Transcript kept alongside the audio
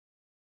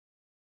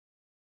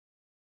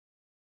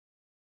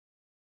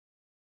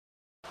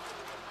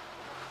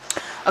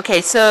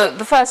Okay, so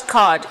the first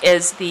card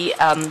is the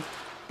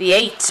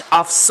Eight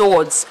of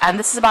Swords, and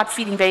this is about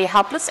feeling very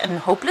helpless and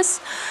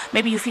hopeless.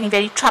 Maybe you're feeling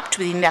very trapped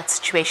within that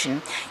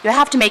situation. You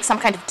have to make some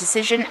kind of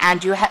decision,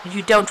 and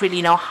you don't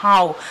really know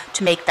how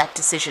to make that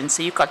decision.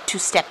 So you've got two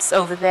steps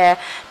over there,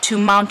 two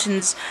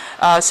mountains.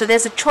 So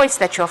there's a choice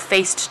that you're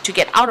faced to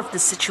get out of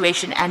this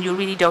situation, and you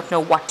really don't know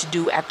what to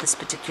do at this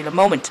particular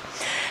moment.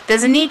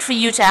 There's a need for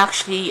you to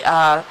actually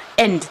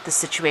end the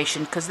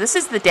situation, because this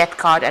is the Death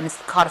card and it's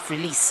the card of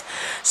release.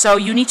 So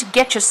you need to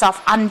get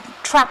yourself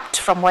untrapped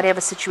from whatever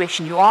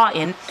situation you are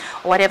in,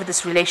 or whatever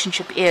this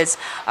relationship is,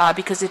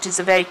 because it is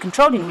a very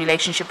controlling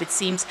relationship, it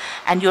seems,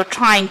 and you're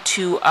trying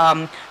to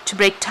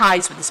break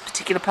ties with this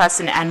particular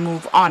person and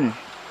move on.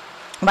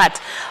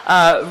 But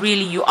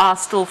really you are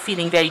still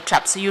feeling very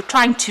trapped, so you're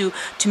trying to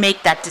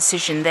make that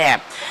decision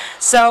there.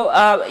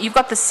 So you've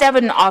got the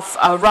Seven of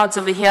Rods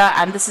over here,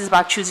 and this is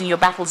about choosing your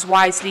battles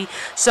wisely.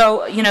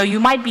 So you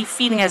might be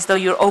feeling as though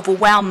you're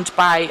overwhelmed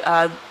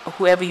by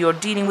whoever you're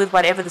dealing with,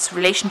 whatever this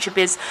relationship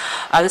is.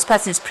 This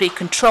person is pretty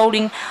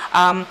controlling,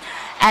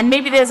 and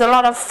maybe there's a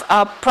lot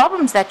of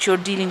problems that you're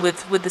dealing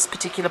with this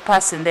particular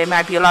person. There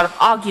might be a lot of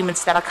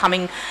arguments that are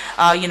coming,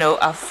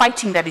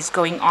 fighting that is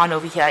going on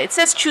over here. It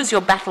says choose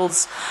your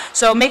battles,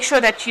 so make sure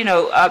that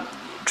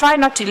try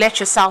not to let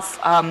yourself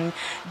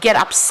get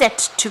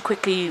upset too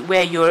quickly,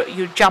 where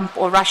you jump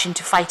or rush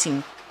into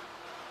fighting,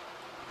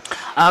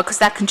 because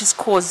that can just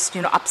cause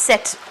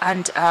upset,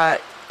 and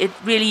it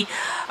really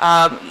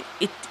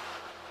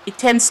it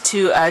tends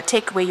to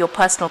take away your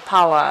personal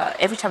power.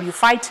 Every time you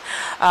fight,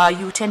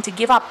 you tend to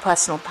give up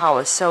personal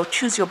power. So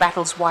choose your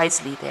battles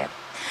wisely there.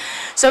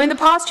 So in the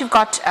past, you've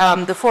got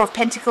the Four of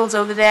Pentacles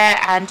over there,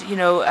 and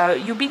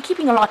you've been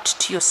keeping a lot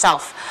to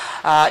yourself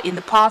in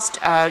the past,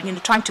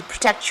 trying to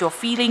protect your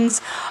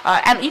feelings,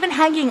 and even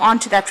hanging on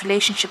to that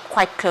relationship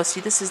quite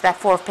closely. This is that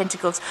Four of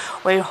Pentacles,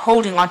 where you're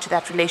holding on to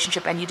that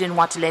relationship and you didn't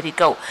want to let it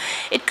go.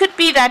 It could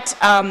be that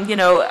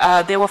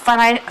there were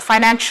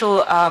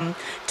financial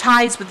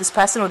ties with this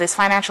person, or there's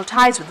financial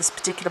ties with this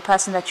particular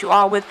person that you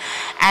are with,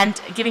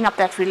 and giving up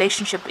that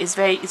relationship is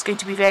going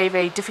to be very,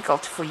 very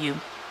difficult for you.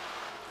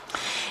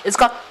 It's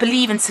got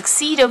Believe and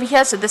Succeed over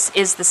here. So this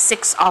is the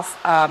Six of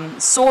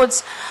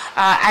Swords,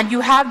 and you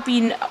have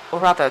been, or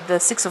rather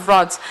the Six of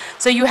Rods.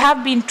 So you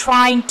have been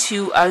trying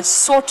to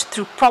sort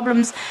through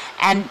problems,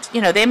 and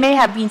there may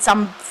have been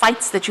some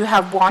fights that you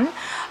have won.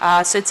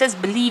 So it says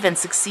Believe and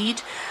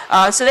Succeed.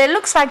 So it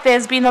looks like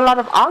there's been a lot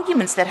of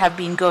arguments that have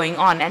been going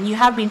on, and you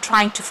have been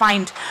trying to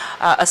find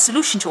a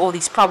solution to all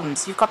these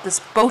problems. You've got this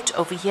boat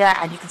over here,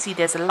 and you can see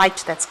there's a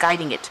light that's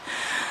guiding it.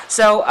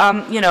 So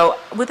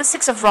with the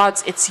Six of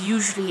Rods, it's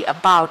usually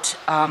about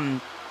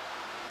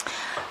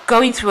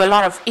going through a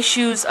lot of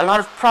issues, a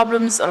lot of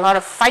problems, a lot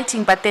of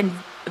fighting, but then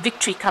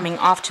victory coming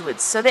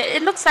afterwards. So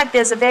it looks like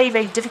there's a very,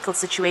 very difficult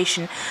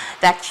situation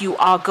that you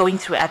are going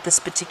through at this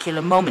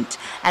particular moment,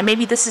 and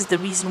maybe this is the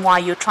reason why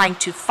you're trying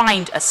to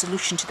find a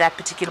solution to that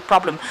particular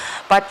problem,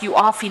 but you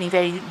are feeling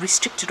very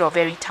restricted or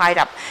very tied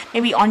up.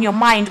 Maybe on your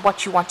mind,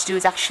 what you want to do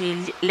is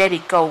actually let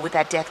it go with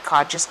that Death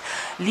card. Just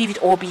leave it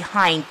all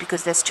behind,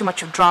 because there's too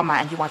much of drama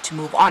and you want to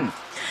move on.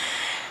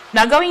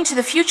 Now, going into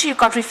the future, you've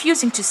got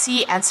Refusing to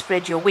See and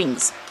Spread Your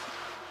Wings.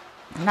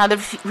 Now, the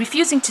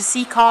Refusing to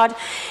See card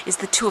is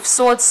the Two of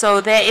Swords,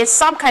 so there is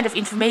some kind of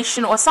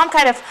information or some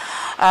kind of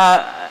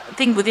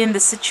thing within the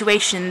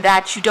situation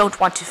that you don't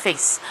want to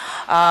face.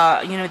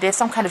 There's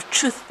some kind of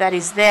truth that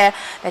is there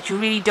that you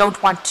really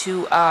don't want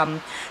to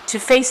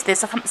face.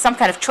 There's some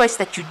kind of choice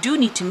that you do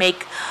need to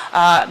make.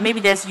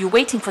 Maybe you're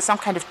waiting for some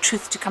kind of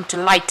truth to come to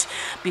light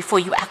before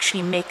you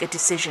actually make a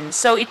decision.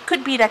 So it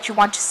could be that you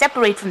want to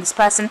separate from this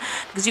person,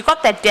 because you've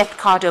got that Death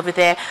card over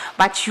there,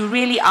 but you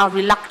really are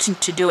reluctant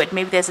to do it.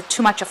 Maybe there's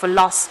too much of a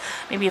loss,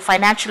 maybe a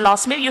financial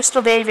loss, maybe you're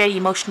still very, very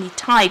emotionally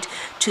tied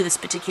to this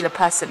particular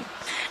person.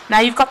 Now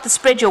you've got the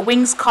Spread Your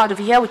Wings card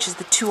over here, which is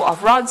the Two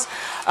of Rods.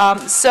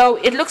 So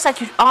it looks like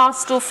you are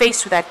still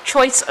faced with that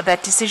choice or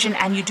that decision,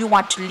 and you do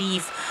want to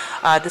leave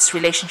this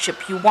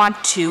relationship. You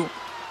want to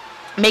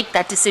make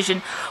that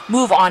decision,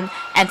 move on,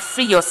 and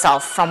free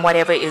yourself from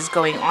whatever is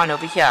going on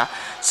over here.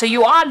 So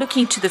you are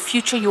looking to the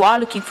future, you are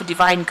looking for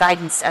divine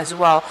guidance as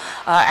well,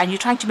 and you're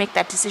trying to make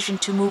that decision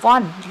to move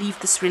on, leave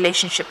this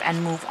relationship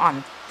and move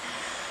on.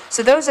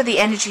 So those are the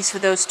energies for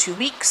those 2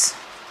 weeks.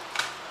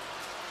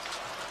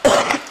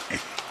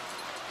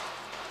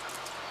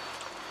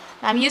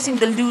 I'm using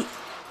the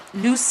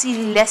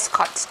Lucy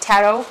Lescott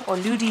Tarot, or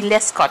Ludi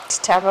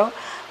Lescott Tarot,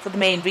 for the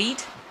main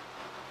read.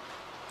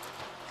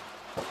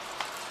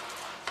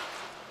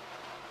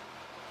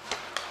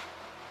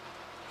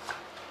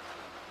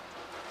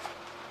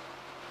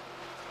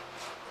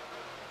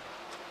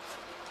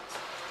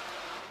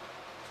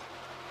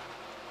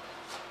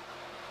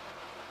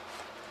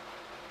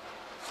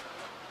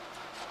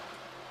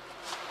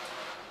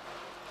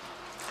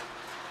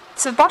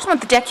 So at the bottom of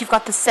the deck, you've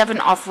got the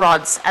 7 of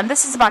Rods, and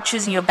this is about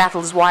choosing your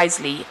battles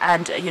wisely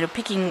and,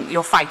 picking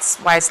your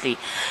fights wisely.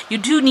 You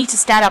do need to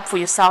stand up for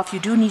yourself. You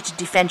do need to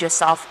defend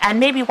yourself, and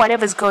maybe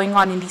whatever's going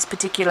on in this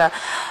particular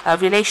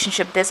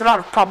relationship, there's a lot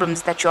of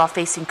problems that you are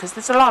facing because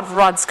there's a lot of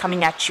rods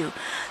coming at you.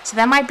 So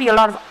there might be a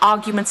lot of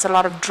arguments, a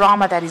lot of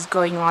drama that is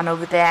going on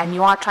over there, and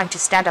you are trying to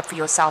stand up for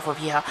yourself over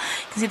here.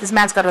 You can see this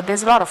man's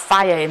there's a lot of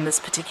fire in this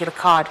particular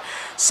card,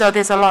 so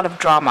there's a lot of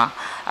drama.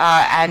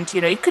 And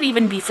it could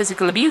even be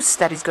physical abuse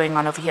that is going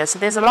on over here. So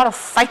there's a lot of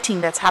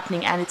fighting that's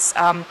happening, and it's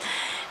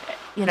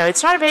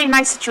it's not a very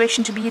nice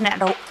situation to be in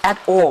at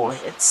all.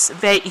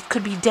 It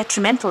could be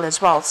detrimental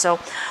as well. So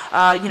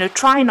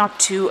try not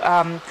to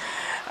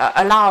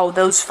allow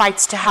those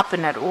fights to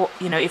happen at all.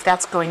 If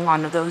that's going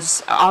on, or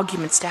those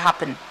arguments to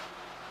happen.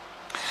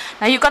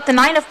 Now you've got the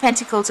 9 of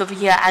Pentacles over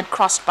here and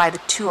crossed by the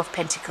 2 of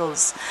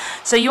Pentacles.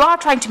 So you are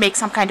trying to make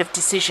some kind of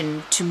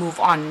decision to move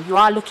on. You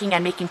are looking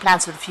and making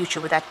plans for the future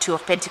with that 2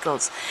 of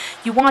Pentacles.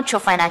 You want your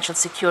financial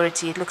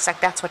security. It looks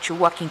like that's what you're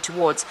working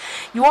towards.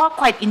 You are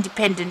quite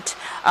independent.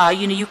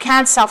 You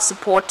can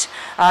self-support.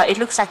 It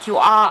looks like you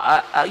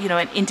are,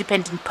 an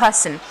independent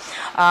person.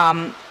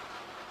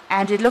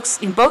 And it looks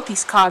in both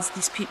these cards,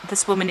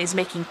 this woman is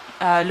looking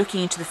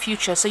into the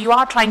future. So you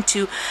are trying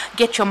to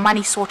get your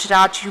money sorted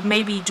out. You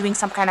may be doing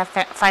some kind of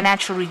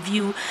financial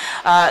review.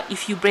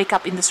 If you break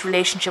up in this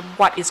relationship,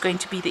 what is going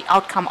to be the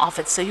outcome of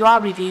it? So you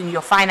are reviewing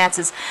your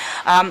finances.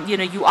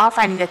 You are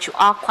finding that you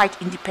are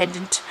quite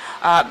independent.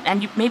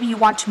 And maybe you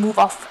want to move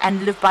off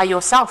and live by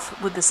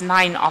yourself with this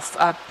 9 of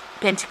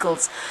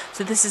Pentacles.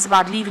 So this is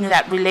about leaving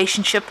that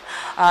relationship.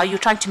 You're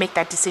trying to make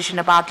that decision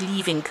about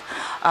leaving.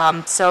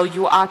 So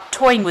you are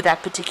toying with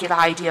that particular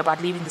idea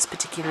about leaving this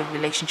particular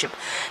relationship.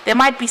 There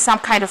might be some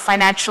kind of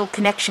financial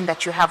connection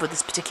that you have with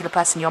this particular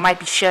person. You might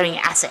be sharing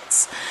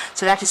assets.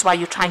 So that is why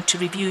you're trying to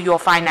review your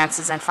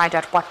finances and find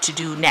out what to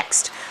do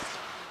next.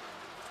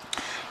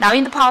 Now,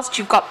 in the past,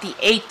 you've got the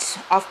 8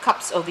 of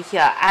Cups over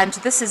here, and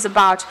this is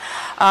about,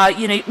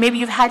 maybe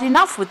you've had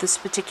enough with this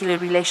particular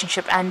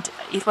relationship, and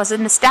it was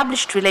an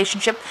established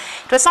relationship.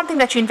 It was something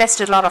that you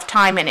invested a lot of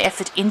time and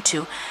effort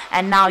into,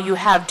 and now you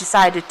have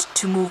decided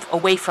to move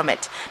away from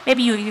it.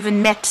 Maybe you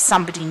even met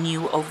somebody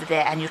new over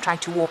there, and you're trying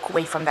to walk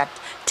away from that,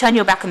 turn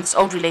your back on this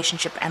old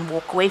relationship and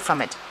walk away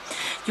from it.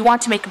 You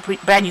want to make a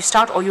brand new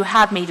start, or you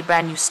have made a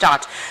brand new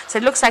start. So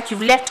it looks like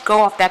you've let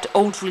go of that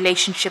old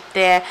relationship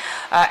there,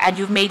 and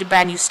you've made a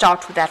brand new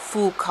start with that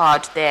Fool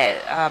card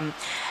there.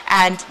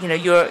 And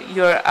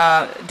you're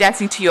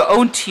dancing to your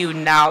own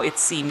tune now, it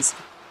seems.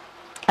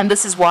 And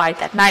this is why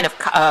that 9 of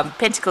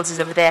Pentacles is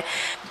over there.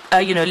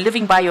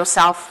 Living by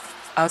yourself,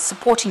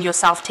 supporting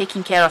yourself,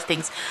 taking care of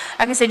things.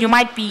 Like I said, you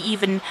might be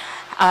even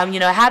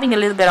having a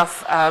little bit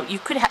of, you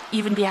could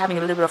even be having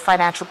a little bit of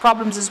financial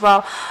problems as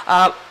well,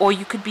 or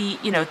you could be,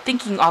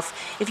 thinking of,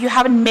 if you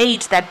haven't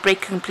made that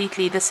break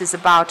completely, this is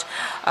about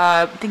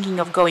thinking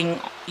of going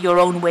your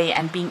own way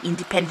and being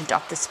independent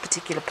of this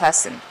particular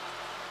person.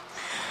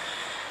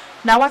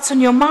 Now, what's on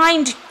your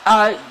mind?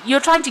 You're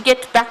trying to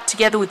get back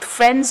together with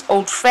friends,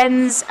 old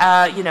friends.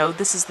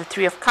 This is the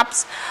 3 of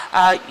Cups.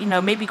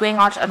 Maybe going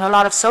out on a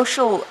lot of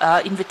social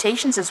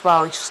invitations as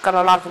well. You've just got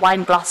a lot of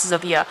wine glasses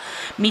over here,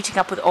 meeting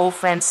up with old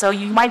friends. So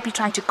you might be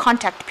trying to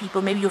contact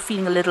people. Maybe you're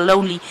feeling a little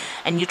lonely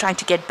and you're trying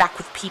to get back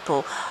with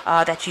people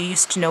that you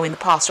used to know in the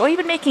past, or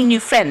even making new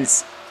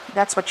friends.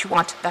 That's what you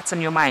want. That's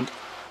on your mind.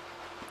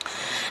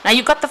 Now,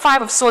 you've got the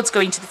 5 of Swords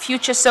going to the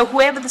future, so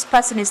whoever this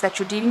person is that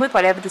you're dealing with,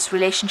 whatever this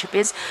relationship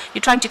is,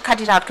 you're trying to cut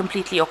it out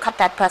completely, or cut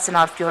that person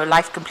out of your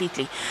life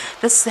completely.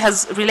 This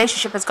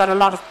relationship has got a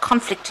lot of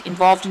conflict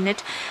involved in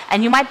it,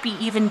 and you might be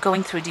even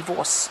going through a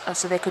divorce.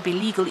 So there could be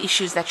legal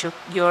issues that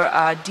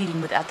you're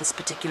dealing with at this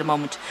particular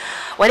moment.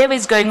 Whatever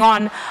is going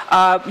on,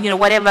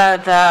 whatever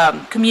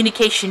the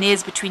communication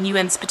is between you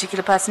and this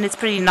particular person, it's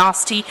pretty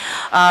nasty.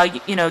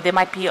 There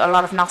might be a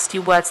lot of nasty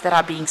words that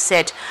are being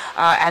said,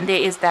 and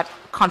there is that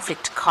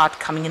conflict card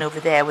coming in over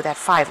there with that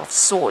 5 of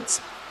Swords.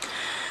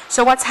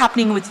 So what's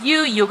happening with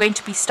you? You're going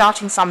to be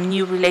starting some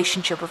new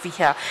relationship over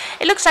here.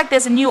 It looks like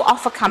there's a new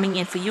offer coming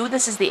in for you.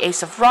 This is the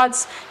Ace of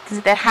Rods. You can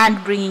see that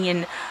hand bringing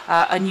in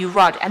a new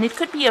rod. And it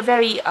could be a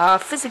very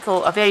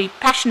physical, a very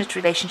passionate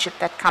relationship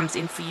that comes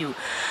in for you.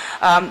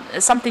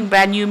 Something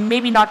brand new,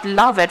 maybe not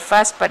love at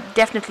first, but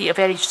definitely a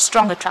very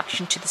strong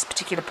attraction to this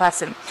particular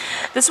person.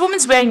 This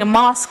woman's wearing a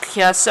mask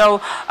here, so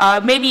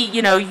maybe,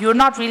 you're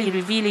not really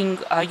revealing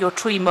your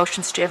true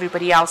emotions to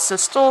everybody else. So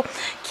still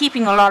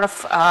keeping a lot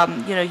of,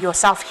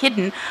 yourself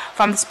hidden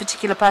from this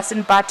particular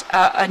person, but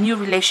a new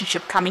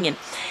relationship coming in.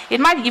 It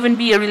might even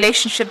be a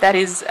relationship that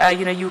is,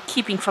 you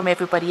keeping from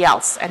everybody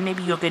else, and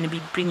maybe you're going to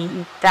be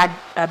bringing that,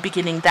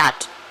 beginning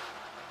that.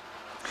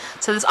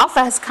 So this offer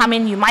has come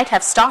in. You might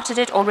have started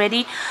it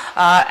already,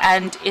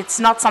 and it's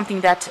not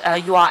something that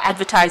you are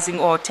advertising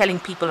or telling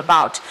people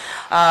about,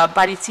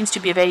 but it seems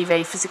to be a very,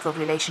 very physical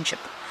relationship.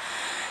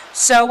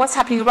 So what's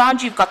happening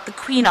around you? You've got the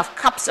Queen of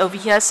Cups over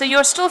here. So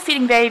you're still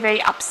feeling very,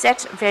 very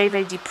upset, very,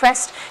 very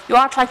depressed. You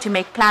are trying to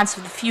make plans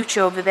for the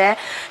future over there.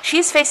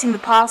 She's facing the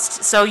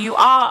past, so you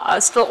are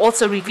still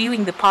also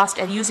reviewing the past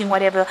and using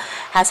whatever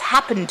has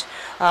happened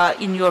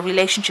in your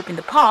relationship in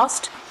the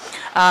past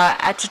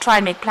to try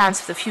and make plans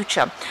for the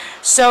future.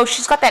 So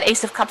she's got that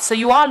Ace of Cups, so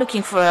you are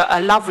looking for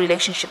a love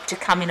relationship to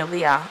come in over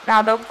here.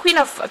 Now the Queen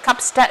of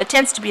Cups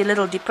tends to be a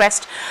little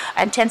depressed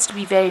and tends to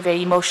be very,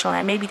 very emotional,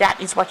 and maybe that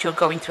is what you're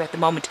going through at the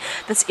moment.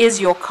 This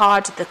is your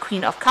card, the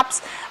Queen of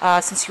Cups,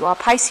 since you are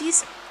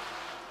Pisces.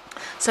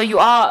 So you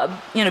are,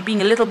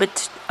 being a little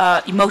bit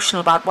emotional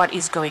about what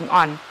is going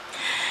on.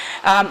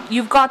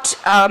 You've got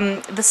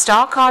the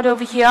Star card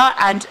over here,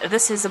 and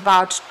this is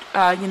about,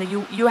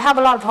 you have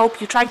a lot of hope.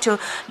 You're trying to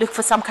look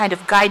for some kind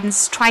of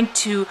guidance, trying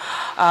to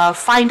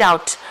find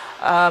out,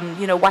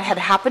 what had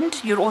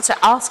happened. You're also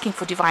asking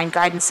for divine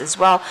guidance as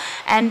well,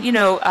 and,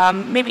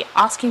 maybe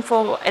asking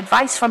for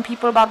advice from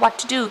people about what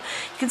to do.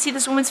 You can see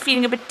this woman's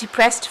feeling a bit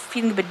depressed,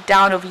 feeling a bit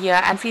down over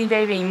here, and feeling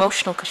very, very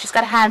emotional because she's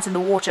got her hands in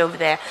the water over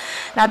there.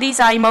 Now, these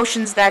are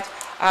emotions that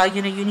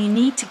you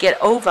need to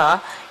get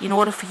over in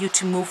order for you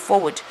to move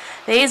forward.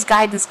 There is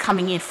guidance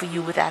coming in for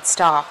you with that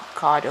Star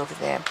card over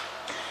there.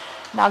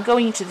 Now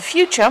going into the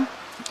future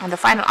and the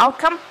final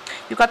outcome,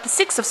 you've got the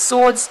Six of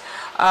Swords,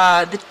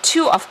 the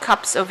Two of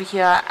Cups over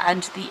here,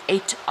 and the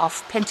Eight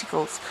of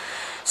Pentacles.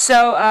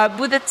 So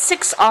with the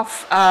Six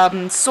of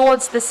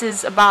Swords, this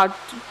is about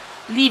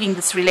leaving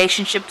this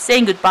relationship,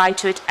 saying goodbye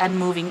to it, and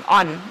moving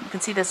on. You can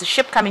see there's a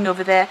ship coming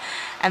over there,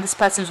 and this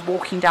person's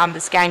walking down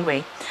this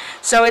gangway.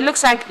 So it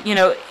looks like,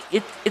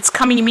 it's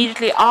coming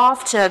immediately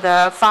after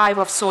the Five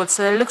of Swords.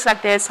 So it looks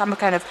like there's some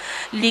kind of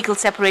legal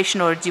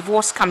separation or a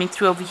divorce coming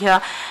through over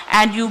here,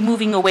 and you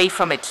moving away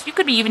from it. You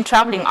could be even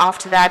traveling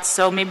after that,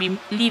 so maybe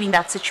leaving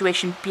that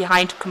situation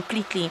behind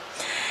completely.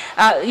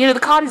 The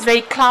card is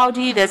very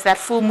cloudy. There's that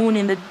full moon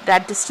in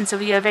that distance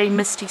over here, very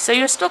misty. So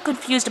you're still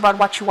confused about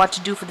what you want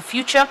to do for the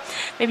future.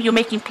 Maybe you're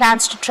making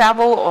plans to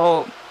travel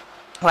or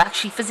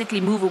actually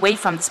physically move away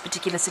from this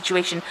particular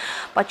situation,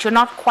 but you're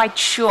not quite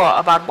sure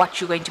about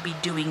what you're going to be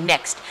doing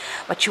next.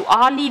 But you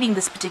are leaving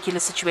this particular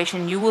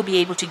situation, and you will be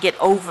able to get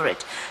over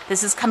it.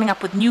 This is coming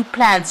up with new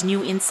plans,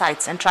 new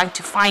insights, and trying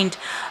to find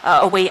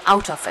a way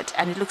out of it.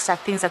 And it looks like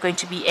things are going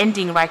to be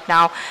ending right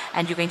now,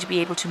 and you're going to be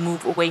able to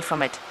move away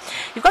from it.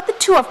 You've got the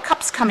Two of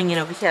Cups coming in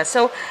over here.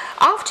 So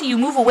after you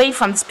move away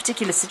from this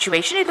particular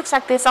situation, it looks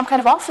like there's some kind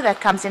of offer that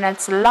comes in, and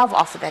it's a love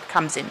offer that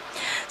comes in.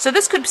 So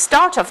this could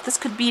start off, this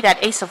could be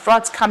that Ace of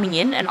Rods coming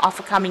in, an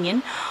offer coming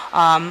in,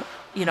 on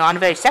a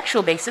very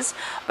sexual basis,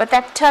 but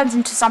that turns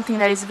into something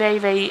that is very,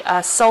 very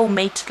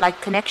soulmate-like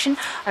connection,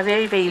 a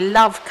very, very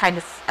love kind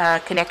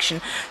of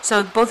connection.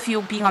 So both of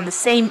you being on the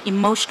same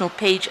emotional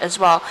page as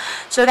well.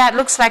 So that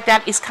looks like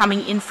that is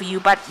coming in for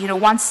you, but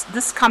once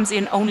this comes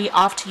in, only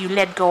after you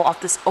let go of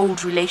this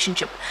old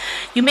relationship.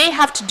 You may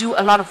have to do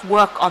a lot of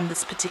work on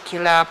this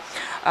particular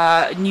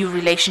new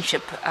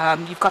relationship.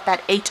 You've got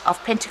that Eight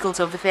of Pentacles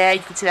over there. You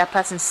can see that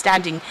person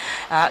standing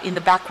in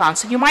the background.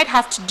 So you might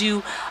have to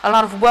do a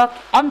lot of work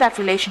on that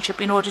relationship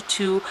in order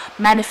to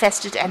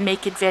manifest it and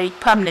make it very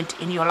permanent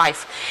in your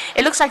life.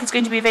 It looks like it's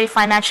going to be a very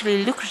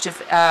financially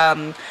lucrative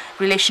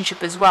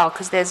relationship as well,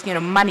 because there's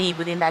money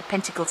within that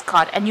Pentacles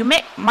card, and you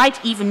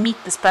might even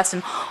meet this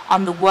person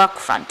on the work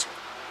front.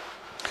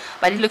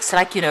 But it looks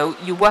like,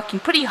 you're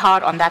working pretty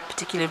hard on that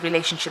particular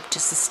relationship to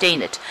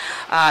sustain it.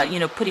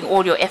 Putting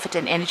all your effort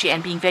and energy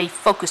and being very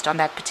focused on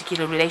that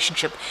particular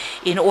relationship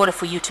in order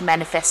for you to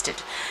manifest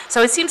it.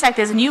 So it seems like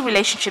there's a new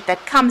relationship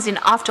that comes in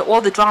after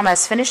all the drama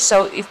is finished.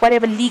 So if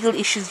whatever legal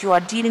issues you are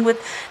dealing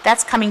with,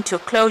 that's coming to a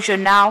closure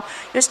now.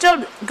 You're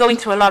still going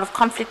through a lot of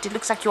conflict. It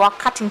looks like you are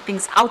cutting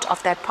things out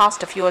of that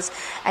past of yours,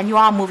 and you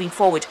are moving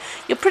forward.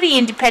 You're pretty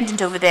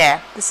independent over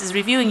there. This is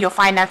reviewing your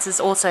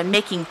finances also and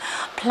making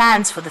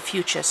plans for the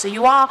future. So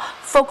you are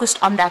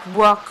focused on that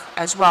work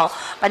as well,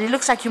 but it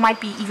looks like you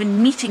might be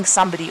even meeting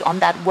somebody on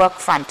that work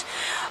front,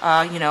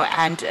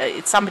 and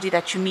it's somebody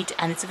that you meet,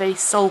 and it's a very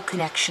soul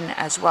connection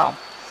as well.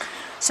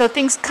 So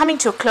things coming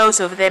to a close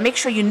over there. Make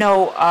sure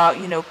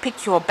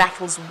pick your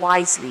battles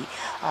wisely.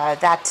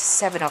 That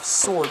Seven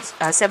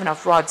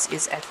of Rods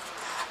is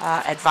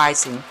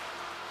advising.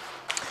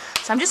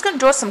 So I'm just going to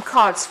draw some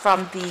cards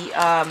from the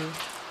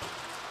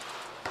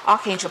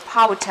Archangel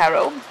Power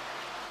Tarot.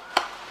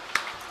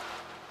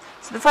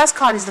 The first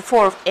card is the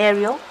Four of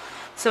Ariel.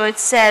 So it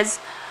says,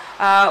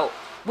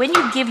 when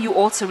you give, you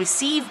also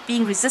receive,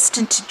 being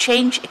resistant to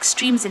change,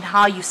 extremes in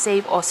how you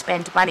save or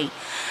spend money.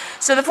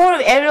 So the Four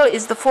of Ariel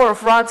is the Four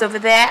of Rods over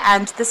there,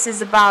 and this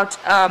is about,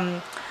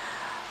 the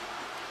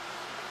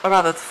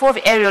Four of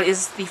Ariel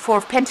is the Four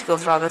of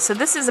Pentacles, rather. So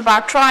this is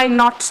about trying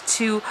not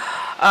to,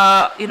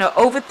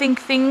 overthink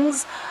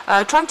things,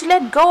 trying to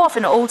let go of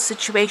an old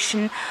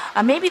situation.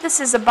 Maybe this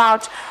is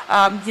about,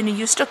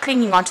 you're still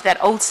clinging on to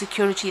that old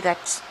security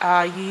that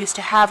you used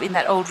to have in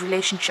that old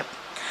relationship.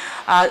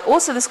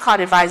 Also, this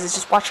card advises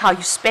just watch how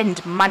you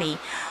spend money,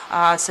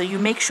 so you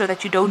make sure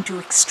that you don't do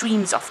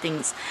extremes of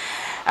things.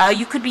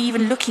 You could be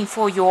even looking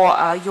for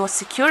your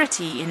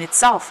security in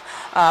itself,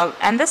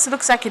 and this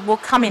looks like it will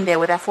come in there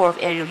with that 4 of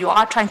Ariel. You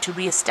are trying to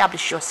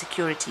reestablish your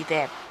security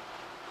there.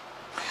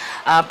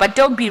 But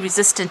don't be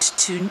resistant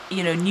to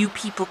new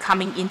people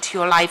coming into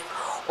your life,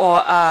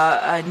 or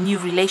new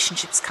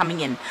relationships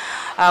coming in.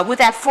 With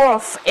that 4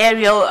 of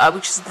Ariel,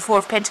 which is the 4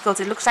 of Pentacles,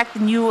 it looks like the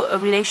new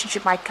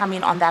relationship might come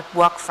in on that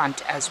work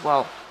front as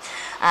well.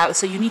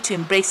 So you need to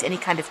embrace any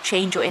kind of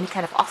change or any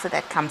kind of offer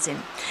that comes in.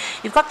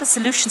 You've got the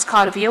Solutions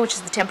card over here, which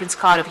is the Temperance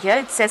card over here.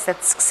 It says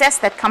that success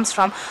that comes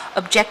from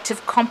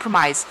objective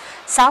compromise,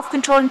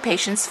 self-control and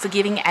patience,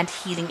 forgiving and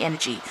healing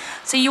energy.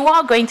 So you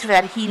are going through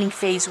that healing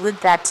phase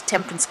with that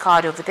Temperance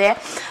card over there.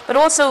 But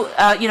also,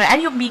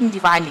 and you're being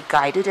divinely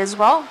guided as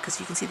well, because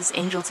you can see this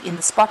angels in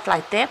the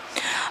spotlight there.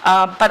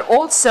 But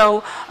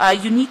also,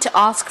 you need to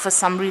ask for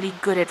some really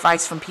good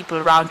advice from people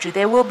around you.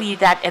 There will be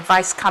that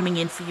advice coming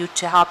in for you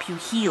to help you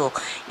heal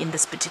in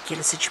this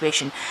particular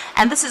situation.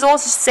 And this is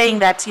also saying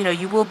that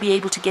you will be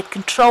able to get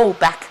control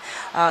back.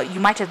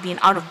 You might have been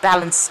out of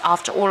balance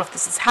after all of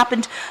this has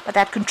happened, but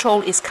that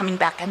control is coming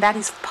back, and that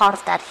is part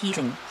of that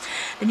healing.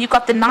 Then you've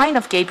got the 9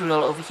 of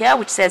Gabriel over here,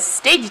 which says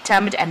stay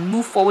determined and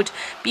move forward.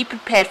 Be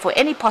prepared for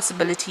any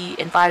possibility.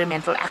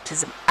 Environmental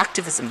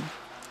activism.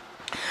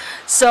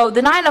 So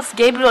the 9 of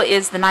Gabriel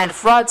is the 9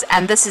 of Rods,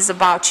 and this is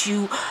about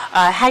you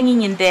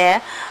hanging in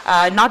there,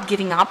 not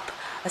giving up,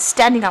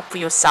 standing up for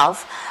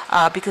yourself.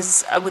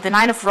 Because with the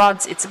 9 of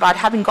Rods, it's about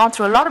having gone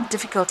through a lot of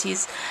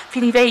difficulties,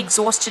 feeling very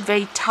exhausted,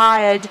 very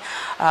tired,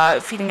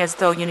 feeling as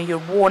though you're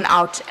worn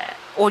out.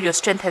 All your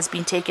strength has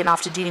been taken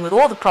after dealing with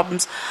all the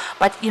problems,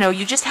 but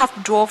you just have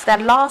to draw off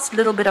that last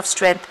little bit of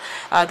strength.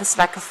 This is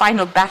like a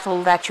final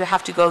battle that you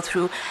have to go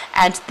through,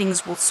 and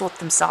things will sort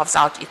themselves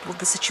out.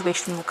 The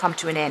situation will come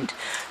to an end.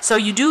 So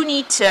you do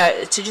need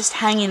to just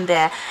hang in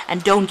there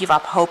and don't give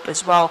up hope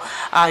as well.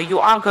 You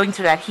are going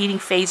through that healing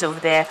phase over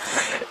there,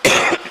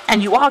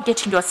 and you are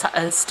getting your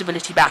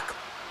stability back.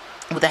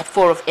 With that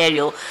 4 of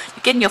Ariel,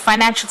 you're getting your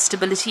financial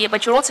stability,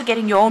 but you're also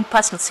getting your own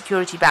personal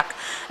security back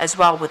as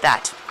well with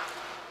that.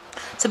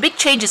 So big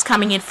changes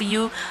coming in for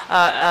you.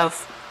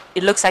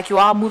 It looks like you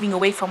are moving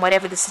away from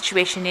whatever the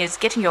situation is,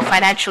 getting your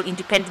financial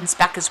independence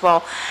back as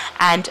well.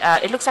 And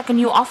it looks like a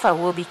new offer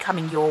will be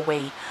coming your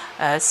way.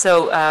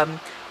 So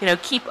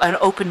keep an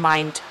open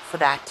mind for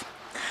that.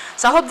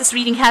 So I hope this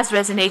reading has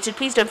resonated.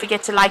 Please don't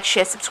forget to like,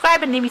 share,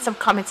 subscribe, and leave me some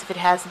comments if it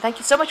has. And thank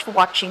you so much for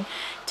watching.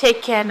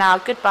 Take care now.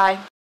 Goodbye.